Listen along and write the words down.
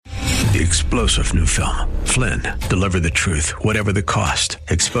The explosive new film, Flynn, deliver the truth, whatever the cost,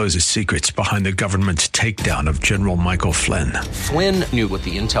 exposes secrets behind the government's takedown of General Michael Flynn. Flynn knew what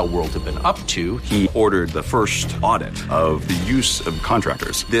the intel world had been up to. He ordered the first audit of the use of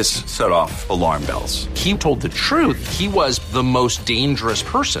contractors. This set off alarm bells. He told the truth. He was the most dangerous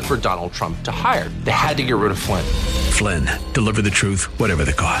person for Donald Trump to hire. They had to get rid of Flynn. Flynn, deliver the truth, whatever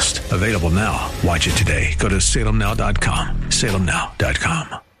the cost. Available now. Watch it today. Go to salemnow.com.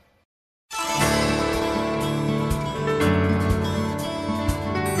 salemnow.com.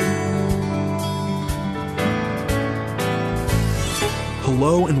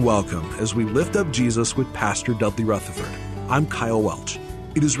 Hello and welcome as we lift up Jesus with Pastor Dudley Rutherford. I'm Kyle Welch.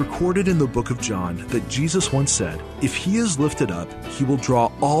 It is recorded in the book of John that Jesus once said, "If he is lifted up, he will draw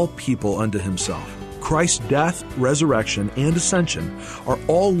all people unto himself." Christ's death, resurrection, and ascension are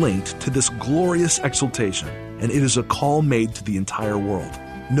all linked to this glorious exaltation, and it is a call made to the entire world.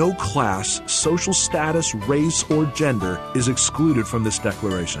 No class, social status, race, or gender is excluded from this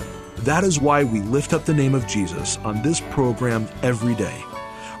declaration. That is why we lift up the name of Jesus on this program every day.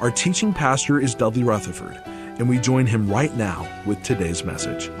 Our teaching pastor is Dudley Rutherford, and we join him right now with today's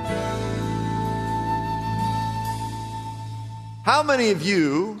message. How many of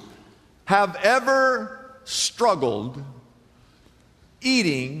you have ever struggled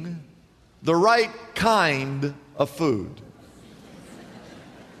eating the right kind of food?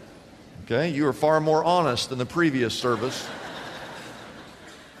 Okay, you are far more honest than the previous service.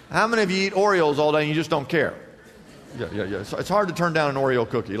 How many of you eat Oreos all day and you just don't care? Yeah. So it's hard to turn down an Oreo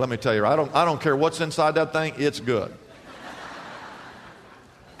cookie, let me tell you. I don't care what's inside that thing, it's good.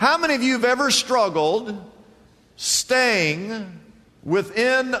 How many of you have ever struggled staying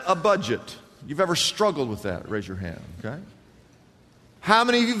within a budget? You've ever struggled with that? Raise your hand, okay? How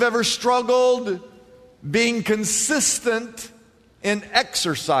many of you have ever struggled being consistent in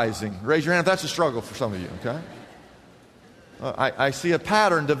exercising? Raise your hand if that's a struggle for some of you, okay? I see a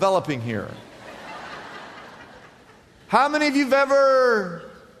pattern developing here. How many of you have ever,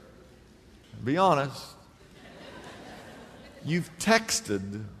 be honest, you've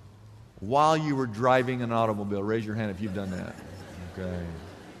texted while you were driving an automobile? Raise your hand if you've done that. Okay.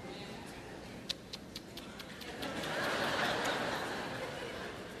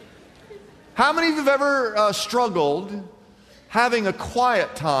 How many of you have ever struggled having a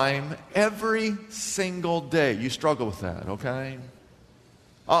quiet time every single day? You struggle with that, okay?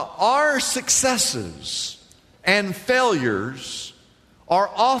 Our successes and failures are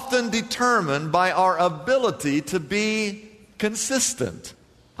often determined by our ability to be consistent.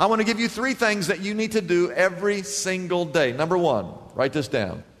 I want to give you 3 things that you need to do every single day. Number 1, write this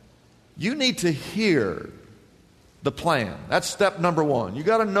down. You need to hear the plan. That's step number 1. You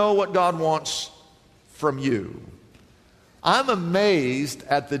got to know what God wants from you. I'm amazed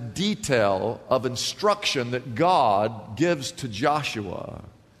at the detail of instruction that God gives to Joshua.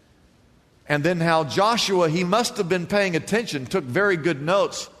 And then how Joshua, he must have been paying attention, took very good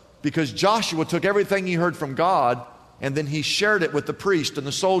notes, because Joshua took everything he heard from God and then he shared it with the priest and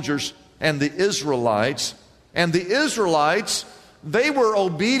the soldiers and the Israelites. And the Israelites, they were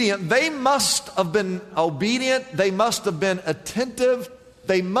obedient. They must have been obedient. They must have been attentive.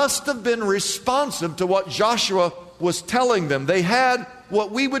 They must have been responsive to what Joshua was telling them. They had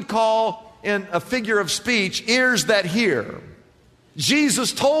what we would call, in a figure of speech, ears that hear.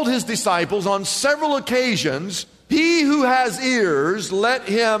 Jesus told his disciples on several occasions, "He who has ears, let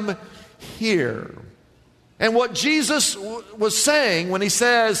him hear." And what Jesus was saying when he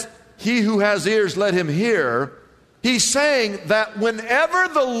says, "He who has ears, let him hear," he's saying that whenever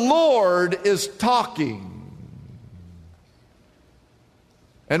the Lord is talking,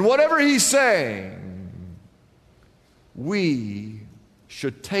 and whatever he's saying, we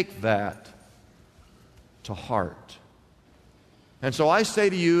should take that to heart. And so I say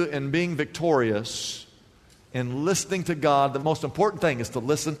to you, in being victorious, in listening to God, the most important thing is to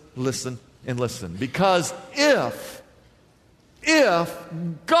listen, and listen. Because if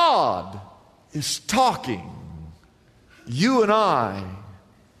God is talking, you and I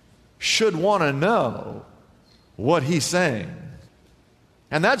should want to know what he's saying.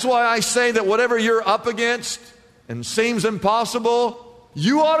 And that's why I say that whatever you're up against and seems impossible,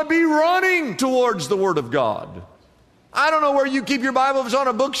 you ought to be running towards the Word of God. I don't know where you keep your Bible. If it's on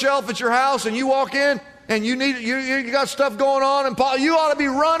a bookshelf at your house and you walk in and you got stuff going on, and you ought to be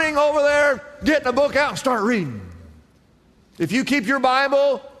running over there, getting a book out and start reading. If you keep your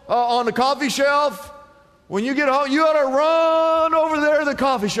Bible on the coffee shelf, when you get home, you ought to run over there to the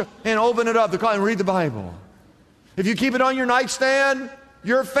coffee shop and open it up and read the Bible. If you keep it on your nightstand,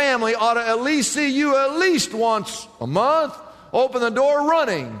 your family ought to at least see you at least once a month, open the door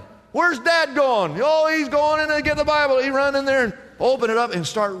running Where's Dad going? Oh, he's going in to get the Bible. He run in there and open it up and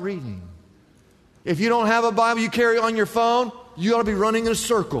start reading. If you don't have a Bible you carry on your phone, you ought to be running in a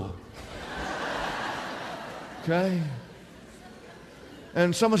circle. Okay?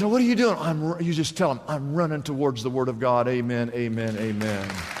 And someone said, what are you doing? You just tell them, I'm running towards the Word of God. Amen, amen, amen.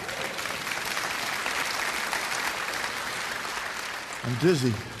 I'm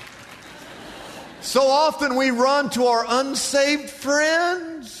dizzy. So often we run to our unsaved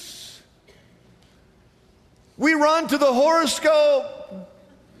friends. We run to the horoscope.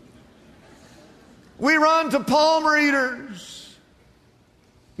 We run to palm readers.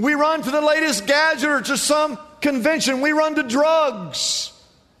 We run to the latest gadget or to some convention. We run to drugs.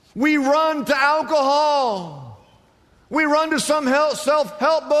 We run to alcohol. We run to some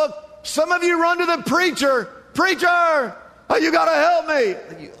self-help book. Some of you run to the preacher. Preacher, you got to help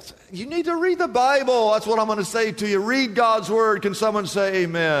me. You need to read the Bible. That's what I'm going to say to you. Read God's Word. Can someone say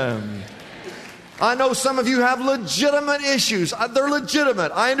amen? I know some of you have legitimate issues. They're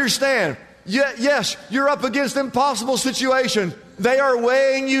legitimate. I understand. Yes, you're up against impossible situations. They are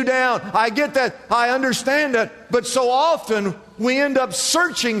weighing you down. I get that. I understand that. But so often we end up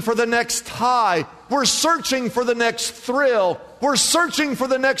searching for the next high. We're searching for the next thrill. We're searching for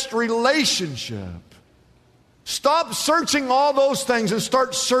the next relationship. Stop searching all those things and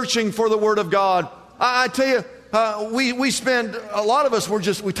start searching for the Word of God. I tell you, we spend, a lot of us,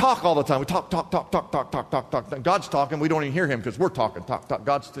 we talk all the time. We talk. God's talking. We don't even hear Him because we're talking. Talk.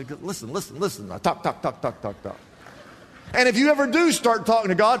 God's, listen. Talk. And if you ever do start talking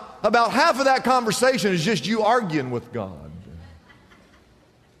to God, about half of that conversation is just you arguing with God.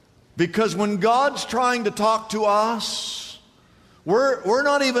 Because when God's trying to talk to us, we're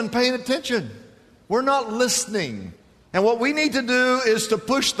not even paying attention. We're not listening. And what we need to do is to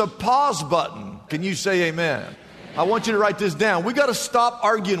push the pause button. Can you say amen? I want you to write this down. We got to stop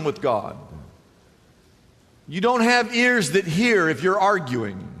arguing with God. You don't have ears that hear if you're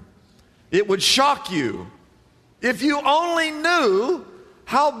arguing. It would shock you if you only knew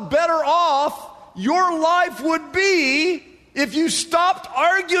how better off your life would be if you stopped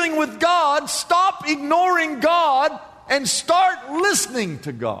arguing with God, stop ignoring God, and start listening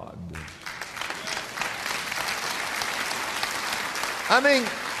to God. I mean,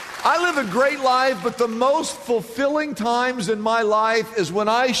 I live a great life, but the most fulfilling times in my life is when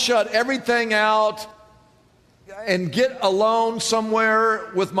I shut everything out and get alone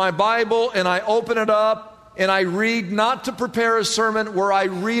somewhere with my Bible and I open it up and I read, not to prepare a sermon, where I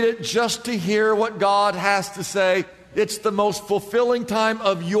read it just to hear what God has to say. It's the most fulfilling time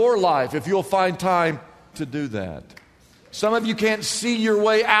of your life if you'll find time to do that. Some of you can't see your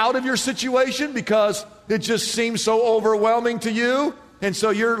way out of your situation because it just seems so overwhelming to you. And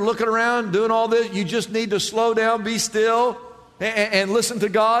so you're looking around doing all this. You just need to slow down, be still, and listen to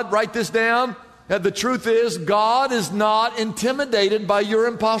God. Write this down. The truth is, God is not intimidated by your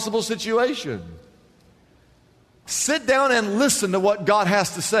impossible situation. Sit down and listen to what God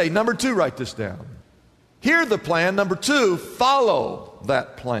has to say. Number 2, write this down. Hear the plan. Number 2, follow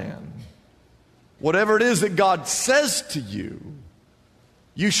that plan. Whatever it is that God says to you,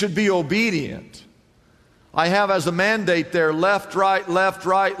 you should be obedient. I have as a mandate there, left, right, left,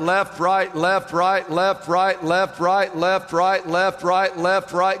 right, left, right, left, right, left, right, left, right, left, right, left, right,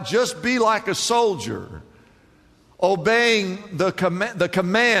 left, right. Just be like a soldier, obeying the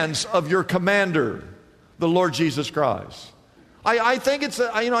commands of your commander, the Lord Jesus Christ. I think it's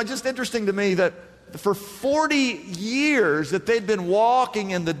just interesting to me that for 40 years that they'd been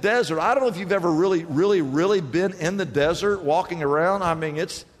walking in the desert. I don't know if you've ever really been in the desert walking around. I mean,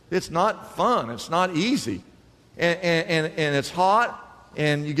 it's not fun. It's not easy. And it's hot,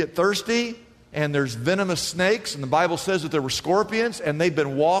 and you get thirsty, and there's venomous snakes, and the Bible says that there were scorpions, and they've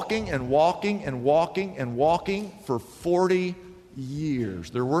been walking and walking and walking and walking for 40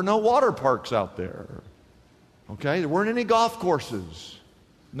 years. There were no water parks out there. Okay? There weren't any golf courses.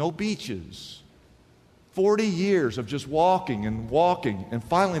 No beaches. 40 years of just walking and walking, and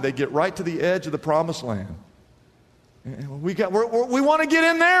finally they get right to the edge of the promised land. And we want to get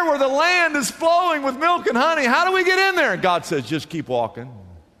in there where the land is flowing with milk and honey. How do we get in there? And God says, just keep walking.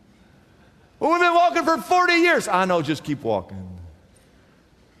 Well, we've been walking for 40 years. I know, just keep walking.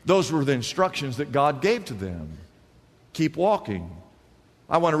 Those were the instructions that God gave to them. Keep walking.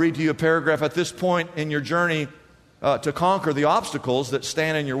 I want to read to you a paragraph at this point in your journey to conquer the obstacles that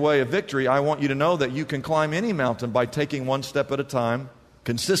stand in your way of victory. I want you to know that you can climb any mountain by taking one step at a time.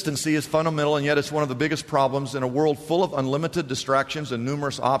 Consistency is fundamental, and yet it's one of the biggest problems in a world full of unlimited distractions and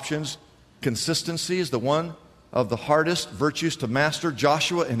numerous options. Consistency is the one of the hardest virtues to master.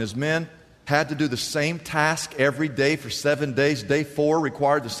 Joshua and his men had to do the same task every day for 7 days. Day 4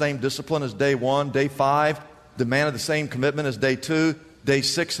 required the same discipline as day 1. Day 5 demanded the same commitment as day 2. Day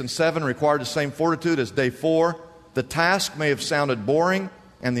 6 and 7 required the same fortitude as day 4. The task may have sounded boring,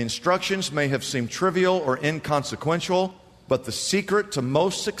 and the instructions may have seemed trivial or inconsequential, but the secret to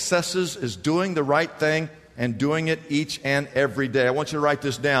most successes is doing the right thing and doing it each and every day. I want you to write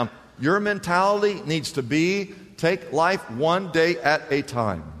this down. Your mentality needs to be, take life one day at a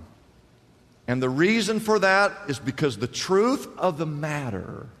time. And the reason for that is because the truth of the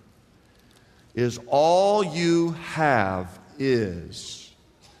matter is all you have is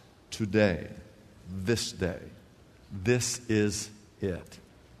today, this day. This is it.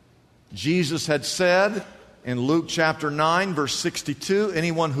 Jesus had said in Luke chapter 9, verse 62,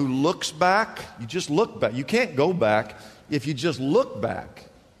 anyone who looks back, you just look back. You can't go back. If you just look back,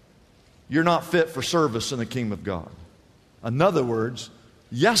 you're not fit for service in the kingdom of God. In other words,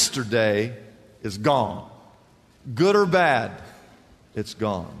 yesterday is gone. Good or bad, it's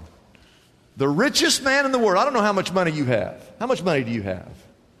gone. The richest man in the world, I don't know how much money you have. How much money do you have?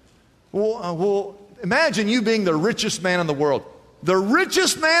 Well, imagine you being the richest man in the world. The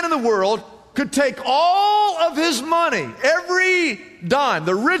richest man in the world could take all of his money, every dime.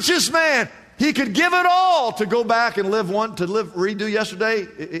 The richest man, he could give it all to go back and redo yesterday.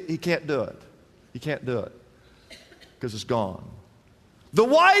 He can't do it. He can't do it because it's gone. The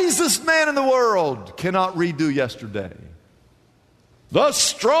wisest man in the world cannot redo yesterday. The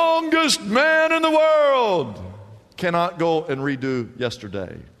strongest man in the world cannot go and redo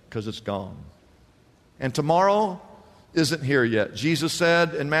yesterday because it's gone. And tomorrow isn't here yet. Jesus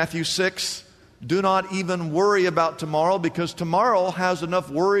said in Matthew 6, do not even worry about tomorrow because tomorrow has enough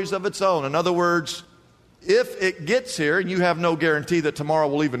worries of its own. In other words, if it gets here, and you have no guarantee that tomorrow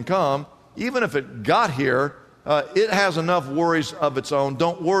will even come, even if it got here, it has enough worries of its own.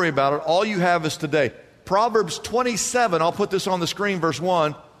 Don't worry about it. All you have is today. Proverbs 27, I'll put this on the screen, verse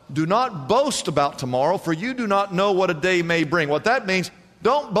 1. Do not boast about tomorrow, for you do not know what a day may bring. What that means,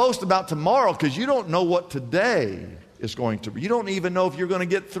 don't boast about tomorrow because you don't know what today is going to be. You don't even know if you're going to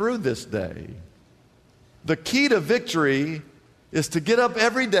get through this day. The key to victory is to get up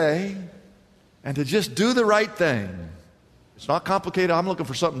every day and to just do the right thing. It's not complicated. I'm looking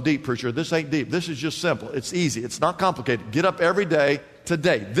for something deep, preacher. This ain't deep. This is just simple. It's easy. It's not complicated. Get up every day,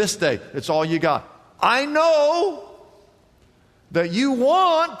 today, this day. It's all you got. I know that you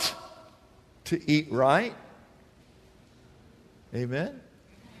want to eat right. Amen?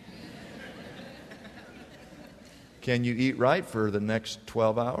 Can you eat right for the next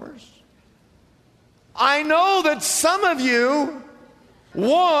 12 hours? I know that some of you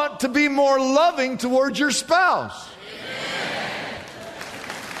want to be more loving towards your spouse.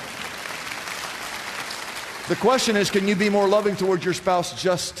 The question is, can you be more loving towards your spouse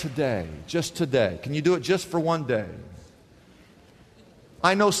just today? Just today. Can you do it just for one day?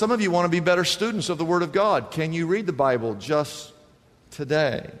 I know some of you want to be better students of the Word of God. Can you read the Bible just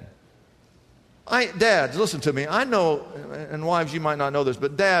today? Dads, listen to me. I know, and wives, you might not know this,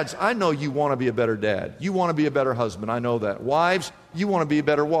 but dads, I know you want to be a better dad. You want to be a better husband. I know that. Wives, you want to be a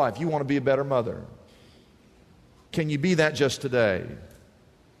better wife. You want to be a better mother. Can you be that just today?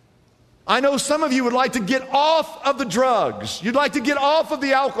 I know some of you would like to get off of the drugs. You'd like to get off of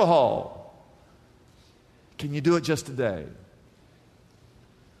the alcohol. Can you do it just today?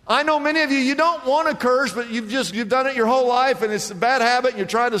 I know many of you, you don't want to curse, but you've done it your whole life and it's a bad habit and you're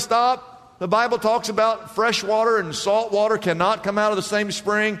trying to stop. The Bible talks about fresh water and salt water cannot come out of the same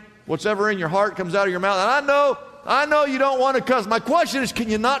spring. Whatever in your heart comes out of your mouth. And I know you don't want to cuss. My question is, can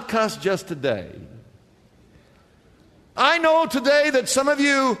you not cuss just today? I know today that some of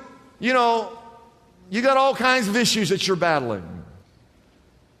you, you got all kinds of issues that you're battling.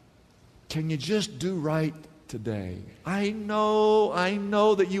 Can you just do right today? I know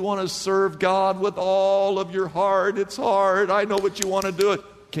that you want to serve God with all of your heart. It's hard. I know what you want to do it.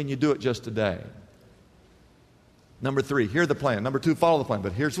 Can you do it just today? Number 3, hear the plan. Number 2, follow the plan.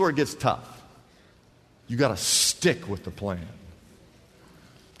 But here's where it gets tough. You got to stick with the plan.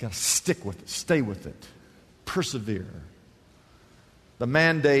 You got to stick with it. Stay with it. Persevere. The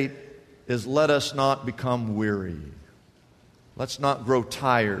mandate is let us not become weary. Let's not grow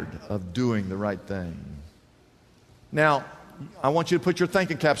tired of doing the right thing. Now, I want you to put your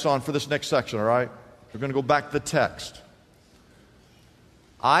thinking caps on for this next section, all right? We're going to go back to the text.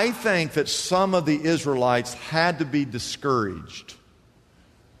 I think that some of the Israelites had to be discouraged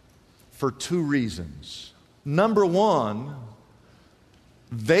for 2 reasons. Number 1,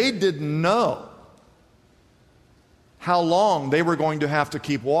 they didn't know how long they were going to have to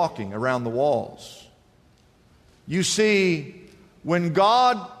keep walking around the walls. You see, when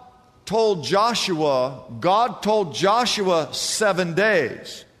God told Joshua 7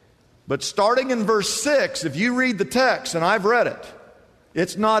 days. But starting in verse 6, if you read the text, and I've read it,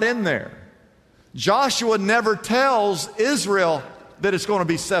 it's not in there. Joshua never tells Israel that it's going to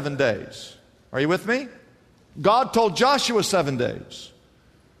be 7 days. Are you with me? God told Joshua 7 days.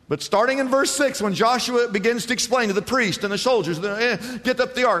 But starting in verse 6, when Joshua begins to explain to the priest and the soldiers, get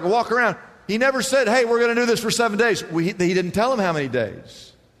up the ark, walk around, he never said, hey, we're going to do this for 7 days. He didn't tell them how many days.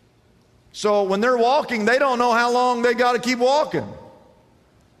 So when they're walking, they don't know how long they got to keep walking.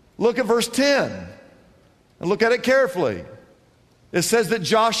 Look at verse 10 and look at it carefully. It says that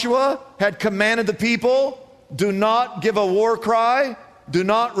Joshua had commanded the people, do not give a war cry, do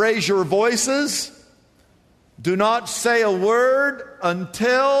not raise your voices, do not say a word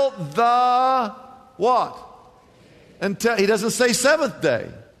until the what? Until, he doesn't say seventh day.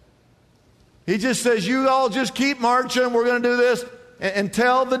 He just says, you all just keep marching, we're going to do this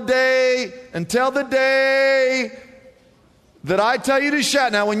until the day that I tell you to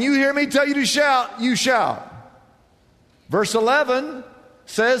shout. Now, when you hear me tell you to shout, you shout. Verse 11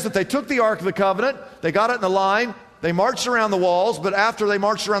 says that they took the Ark of the Covenant, they got it in the line, they marched around the walls, but after they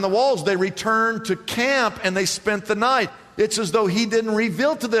marched around the walls, they returned to camp and they spent the night. It's as though he didn't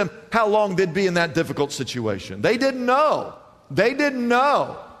reveal to them how long they'd be in that difficult situation. They didn't know. They didn't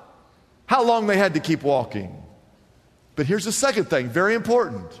know how long they had to keep walking. But here's the second thing, very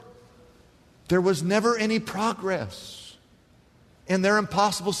important. There was never any progress in their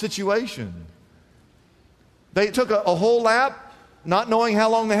impossible situation. They took a whole lap, not knowing how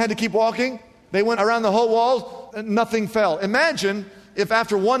long they had to keep walking. They went around the whole walls, and nothing fell. Imagine if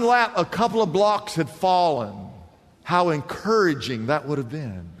after one lap, a couple of blocks had fallen. How encouraging that would have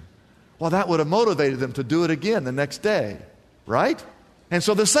been. Well, that would have motivated them to do it again the next day, right? And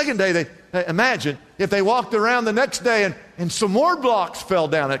so the second day, they imagine if they walked around the next day and some more blocks fell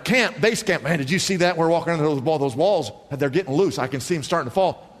down at base camp. Man, did you see that? We're walking around those walls, and they're getting loose. I can see them starting to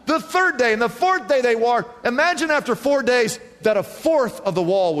fall. The third day and the fourth day they walked. Imagine after 4 days that a fourth of the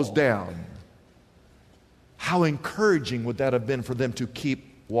wall was down. How encouraging would that have been for them to keep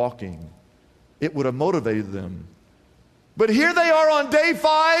walking? It would have motivated them. But here they are on day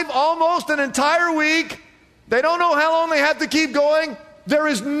 5, almost an entire week. They don't know how long they have to keep going. There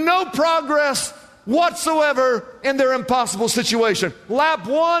is no progress whatsoever in their impossible situation. Lap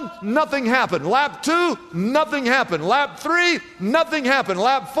 1, nothing happened. Lap 2, nothing happened. Lap 3, nothing happened.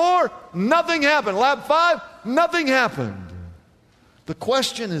 Lap 4, nothing happened. Lap 5, nothing happened. The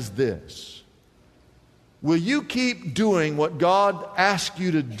question is this: will you keep doing what God asked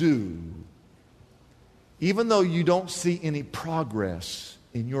you to do, even though you don't see any progress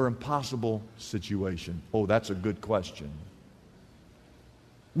in your impossible situation? Oh, that's a good question.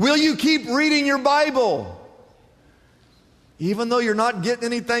 Will you keep reading your Bible, even though you're not getting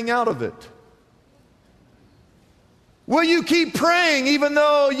anything out of it? Will you keep praying, even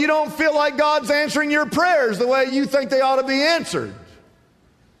though you don't feel like God's answering your prayers the way you think they ought to be answered?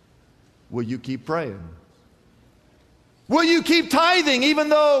 Will you keep praying? Will you keep tithing, even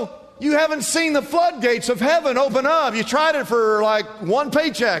though you haven't seen the floodgates of heaven open up? You tried it for like one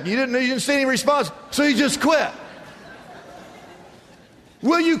paycheck. You didn't see any response, so you just quit.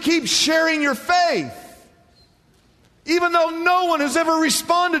 Will you keep sharing your faith, even though no one has ever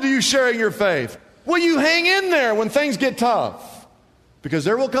responded to you sharing your faith? Will you hang in there when things get tough? Because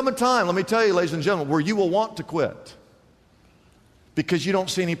there will come a time, let me tell you, ladies and gentlemen, where you will want to quit because you don't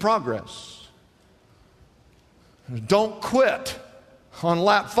see any progress. Don't quit on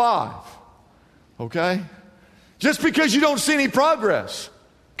lap 5, okay? Just because you don't see any progress.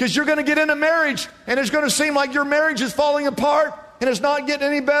 Because you're going to get into marriage and it's going to seem like your marriage is falling apart and it's not getting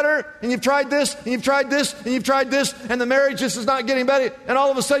any better, and you've tried this, and you've tried this, and you've tried this, and the marriage just is not getting better, and all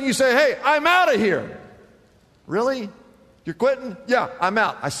of a sudden you say, hey, I'm out of here. Really? You're quitting? Yeah, I'm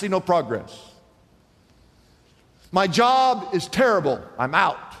out. I see no progress. My job is terrible. I'm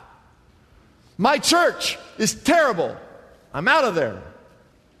out. My church is terrible. I'm out of there.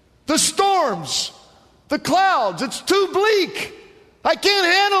 The storms, the clouds, it's too bleak. I can't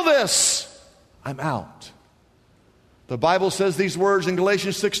handle this. I'm out. The Bible says these words in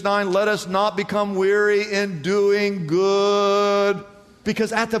Galatians 6:9, let us not become weary in doing good,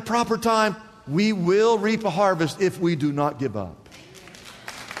 because at the proper time we will reap a harvest if we do not give up.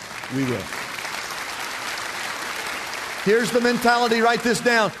 We will. Here's the mentality, write this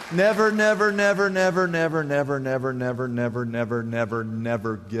down. Never, never, never, never, never, never, never, never, never, never, never,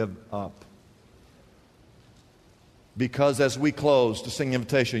 never give up. Because as we close to sing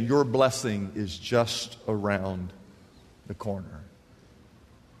invitation, your blessing is just around the corner.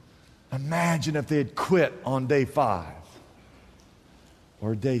 Imagine if they had quit on day 5.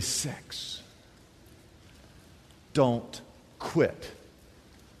 or day 6. Don't quit.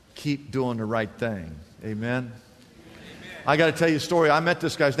 Keep doing the right thing. Amen? I got to tell you a story. I met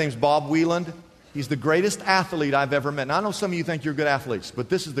this guy. His name's Bob Wieland. He's the greatest athlete I've ever met. Now, I know some of you think you're good athletes, but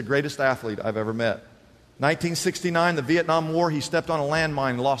this is the greatest athlete I've ever met. 1969, the Vietnam War, he stepped on a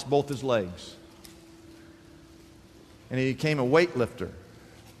landmine and lost both his legs. And he became a weightlifter.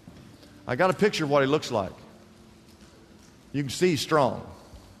 I got a picture of what he looks like. You can see he's strong.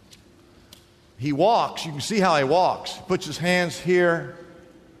 He walks. You can see how he walks. He puts his hands here,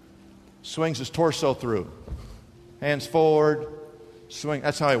 swings his torso through. Hands forward, swing.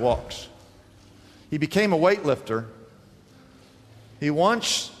 That's how he walks. He became a weightlifter. He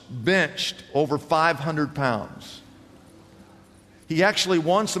once benched over 500 pounds. He actually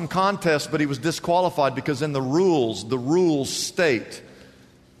won some contests, but he was disqualified because in the rules state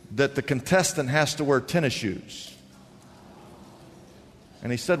that the contestant has to wear tennis shoes.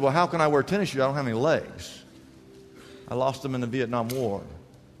 And he said, well, how can I wear tennis shoes? I don't have any legs. I lost them in the Vietnam War.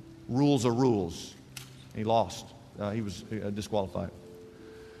 Rules are rules. He lost. He was disqualified.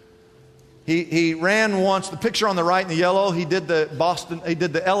 He ran once. The picture on the right in the yellow, he did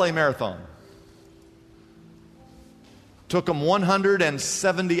the LA Marathon. Took him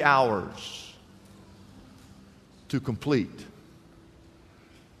 170 hours to complete,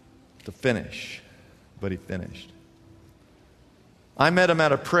 to finish, but he finished. I met him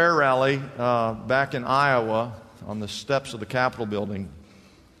at a prayer rally back in Iowa on the steps of the Capitol building.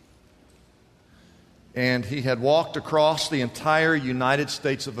 And he had walked across the entire United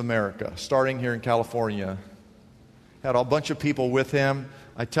States of America, starting here in California. Had a bunch of people with him.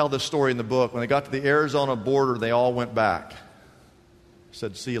 I tell this story in the book. When they got to the Arizona border, they all went back.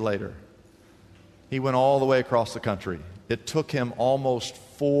 Said, see you later. He went all the way across the country. It took him almost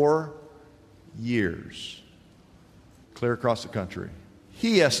 4 years, clear across the country.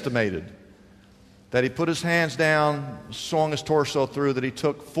 He estimated that he put his hands down, swung his torso through, that he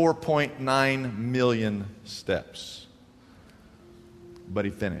took 4.9 million steps. But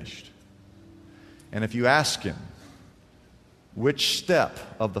he finished. And if you ask him which step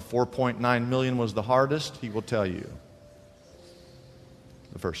of the 4.9 million was the hardest, he will tell you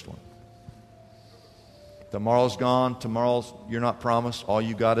the first one. Tomorrow's gone. You're not promised. All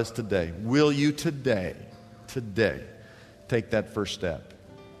you got is today. Will you today, take that first step?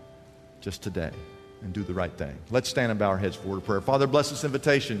 Just today. And do the right thing. Let's stand and bow our heads for a word of prayer. Father, bless this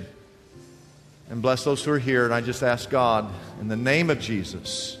invitation and bless those who are here. And I just ask God, in the name of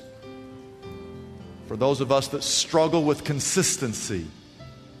Jesus, for those of us that struggle with consistency,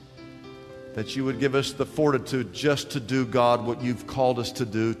 that you would give us the fortitude just to do, God, what you've called us to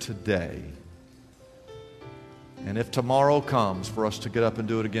do today. And if tomorrow comes, for us to get up and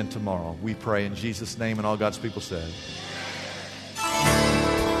do it again tomorrow, we pray in Jesus' name, and all God's people said.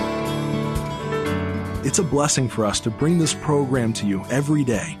 It's a blessing for us to bring this program to you every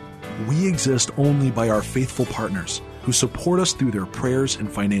day. We exist only by our faithful partners who support us through their prayers and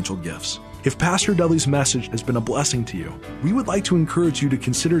financial gifts. If Pastor Dudley's message has been a blessing to you, we would like to encourage you to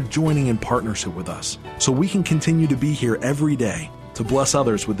consider joining in partnership with us so we can continue to be here every day to bless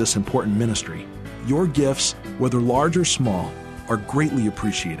others with this important ministry. Your gifts, whether large or small, are greatly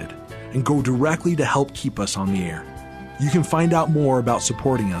appreciated and go directly to help keep us on the air. You can find out more about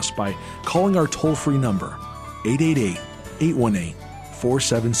supporting us by calling our toll-free number,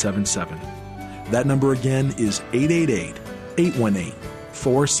 888-818-4777. That number again is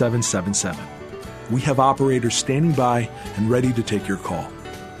 888-818-4777. We have operators standing by and ready to take your call.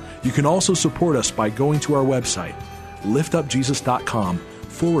 You can also support us by going to our website,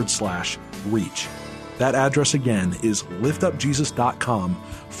 liftupjesus.com/reach. That address again is liftupjesus.com/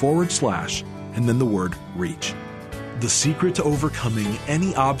 and then the word reach. The secret to overcoming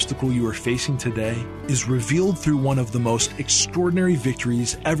any obstacle you are facing today is revealed through one of the most extraordinary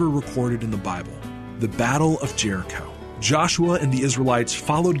victories ever recorded in the Bible, the Battle of Jericho. Joshua and the Israelites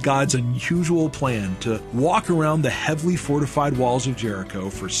followed God's unusual plan to walk around the heavily fortified walls of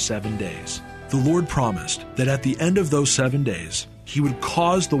Jericho for 7 days. The Lord promised that at the end of those 7 days, He would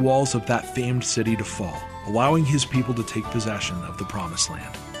cause the walls of that famed city to fall, allowing His people to take possession of the Promised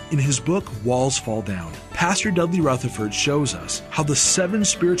Land. In his book, Walls Fall Down, Pastor Dudley Rutherford shows us how the 7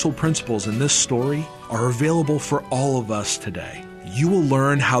 spiritual principles in this story are available for all of us today. You will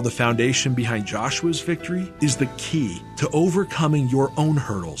learn how the foundation behind Joshua's victory is the key to overcoming your own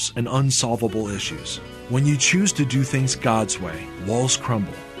hurdles and unsolvable issues. When you choose to do things God's way, walls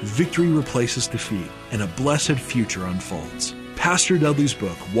crumble, victory replaces defeat, and a blessed future unfolds. Pastor Dudley's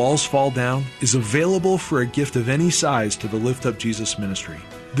book, Walls Fall Down, is available for a gift of any size to the Lift Up Jesus ministry.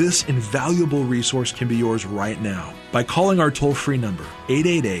 This invaluable resource can be yours right now by calling our toll-free number,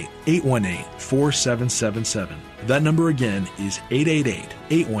 888-818-4777. That number again is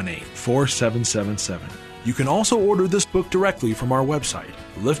 888-818-4777. You can also order this book directly from our website,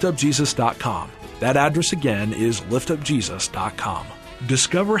 liftupjesus.com. That address again is liftupjesus.com.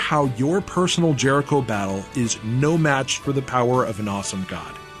 Discover how your personal Jericho battle is no match for the power of an awesome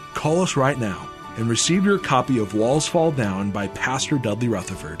God. Call us right now and receive your copy of Walls Fall Down by Pastor Dudley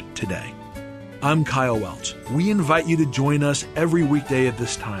Rutherford today. I'm Kyle Welch. We invite you to join us every weekday at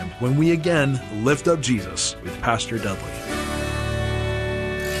this time when we again lift up Jesus with Pastor Dudley.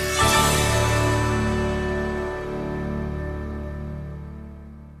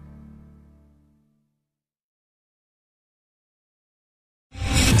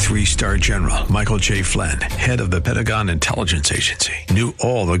 Three-star General Michael J. Flynn, head of the Pentagon Intelligence Agency, knew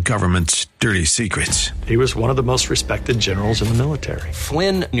all the government's dirty secrets. He was one of the most respected generals in the military.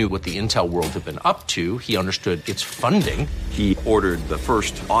 Flynn knew what the intel world had been up to. He understood its funding. He ordered the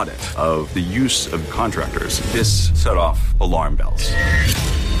first audit of the use of contractors. This set off alarm bells.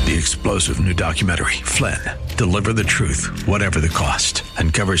 The explosive new documentary, Flynn, Deliver the Truth, Whatever the Cost,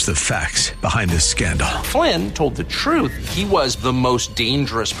 uncovers the facts behind this scandal. Flynn told the truth. He was the most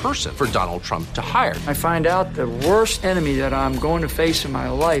dangerous person for Donald Trump to hire. I find out the worst enemy that I'm going to face in my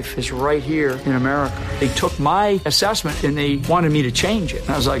life is right here in America. They took my assessment and they wanted me to change it. And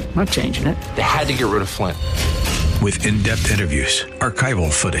I was like, I'm not changing it. They had to get rid of Flynn. With in-depth interviews,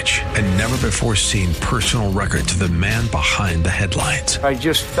 archival footage, and never-before-seen personal records of the man behind the headlines. I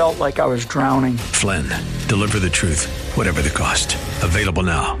just felt like I was drowning. Flynn, Deliver the Truth, Whatever the Cost. Available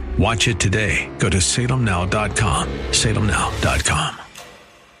now. Watch it today. Go to salemnow.com. salemnow.com.